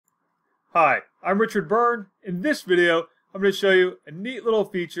Hi, I'm Richard Byrne. In this video, I'm going to show you a neat little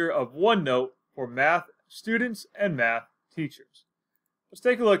feature of OneNote for math students and math teachers. Let's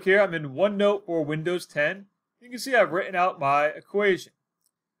take a look here. I'm in OneNote for Windows 10. You can see I've written out my equation.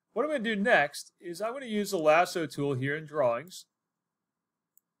 What I'm going to do next is I'm going to use the lasso tool here in Drawings.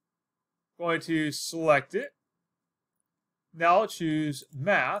 I'm going to select it. Now I'll choose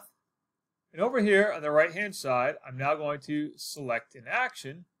Math. And over here on the right-hand side, I'm now going to select an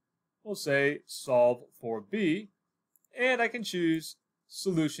action. We'll say solve for B, and I can choose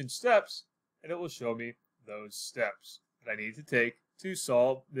solution steps, and it will show me those steps that I need to take to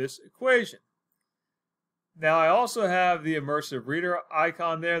solve this equation. Now I also have the immersive reader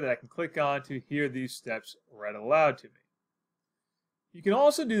icon there that I can click on to hear these steps read aloud to me. You can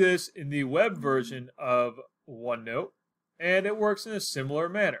also do this in the web version of OneNote, and it works in a similar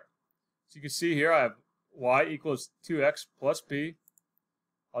manner. So you can see here I have y equals 2x plus b.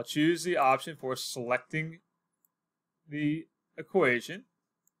 I'll choose the option for selecting the equation.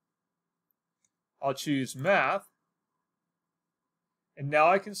 I'll choose Math. And now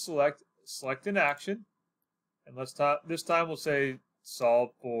I can select an action. And this time we'll say solve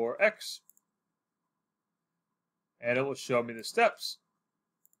for x. And it will show me the steps.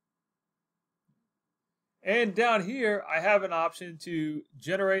 And down here, I have an option to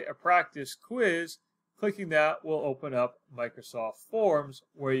generate a practice quiz. Clicking that will open up Microsoft Forms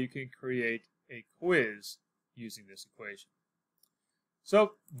where you can create a quiz using this equation.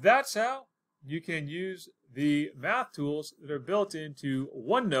 So that's how you can use the math tools that are built into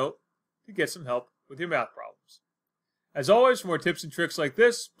OneNote to get some help with your math problems. As always, for more tips and tricks like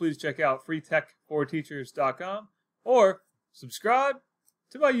this, please check out freetech4teachers.com or subscribe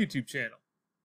to my YouTube channel.